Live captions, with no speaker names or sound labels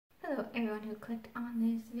everyone who clicked on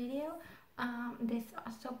this video. This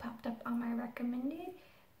also popped up on my recommended.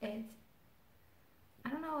 It's, I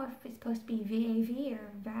don't know if it's supposed to be VAV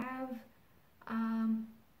or VAV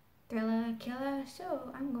Thrilla Killa,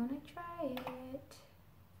 so I'm gonna try it.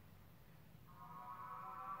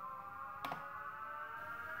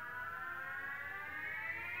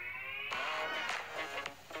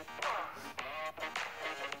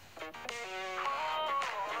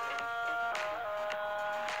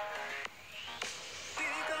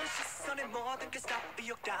 모든 게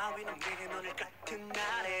스탑비역 따위는 내겐 오늘 같은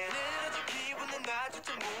날에 늘어진 기분은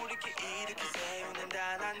나조차 모르게 이렇게 세우는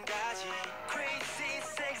단 한 가지 Crazy,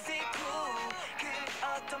 sexy, cool 그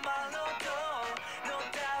어떤 말로도 No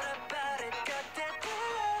doubt about it 곁에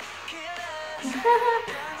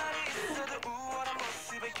가만히 있어도 우월한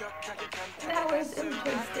모습에 격하게 That was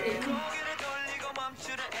interesting.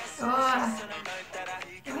 Oh,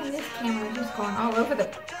 I mean, this camera is just going all over the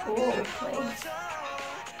place.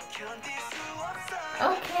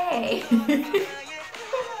 Okay.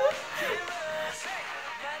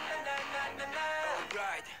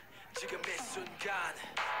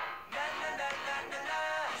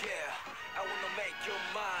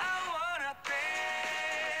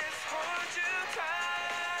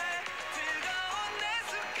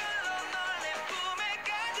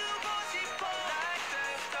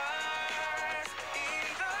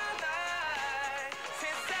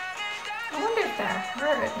 I wonder if that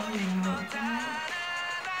hurt.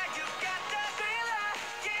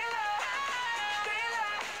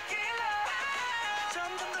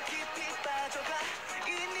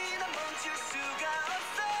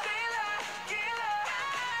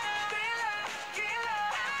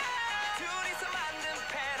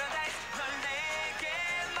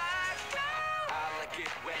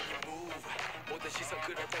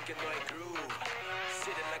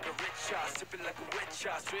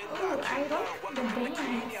 Oh, I love the dance.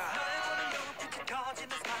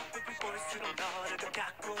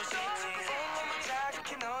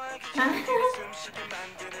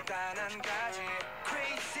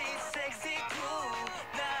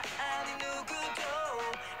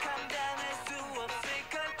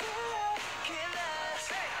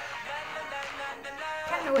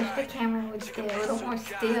 I wish the camera would stay a little more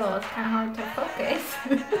still. It's kind of hard to focus.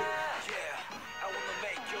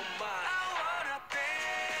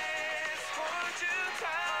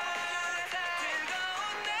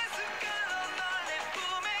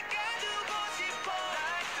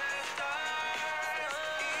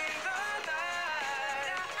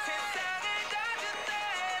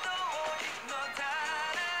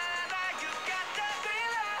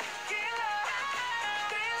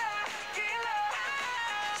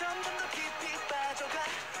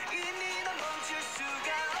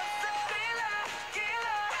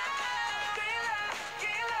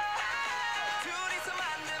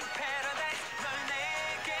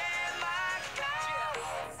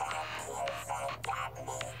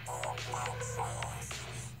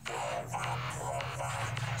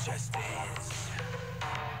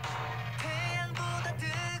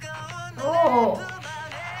 Oh,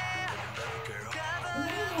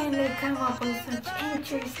 man, they come up with such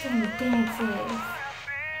interesting dances.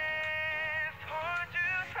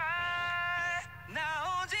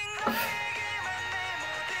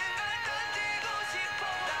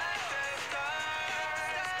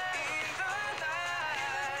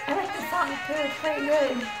 I like the song too, it's pretty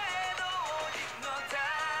good.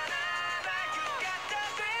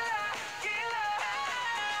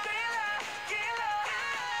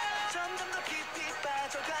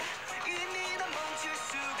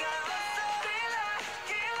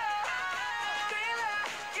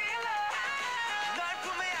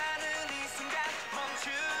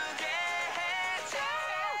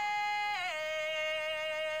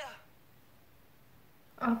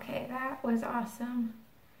 Okay, that was awesome.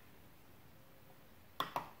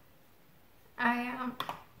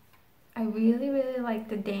 I really like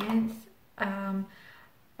the dance.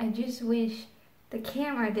 I just wish the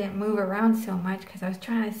camera didn't move around so much because I was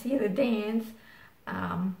trying to see the dance.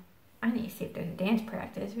 I need to see if there's a dance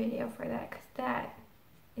practice video for that because that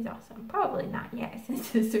is awesome. Probably not yet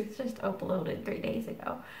since this was just uploaded 3 days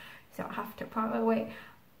ago, so I'll have to probably wait.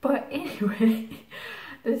 But anyway,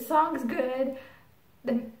 the song's good.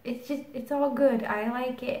 It's all good. I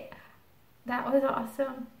like it. That was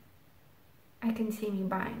awesome. I can see me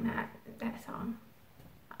buying that song.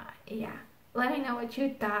 Yeah. Let me know what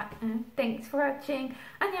you thought. And thanks for watching.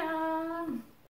 Annyeong!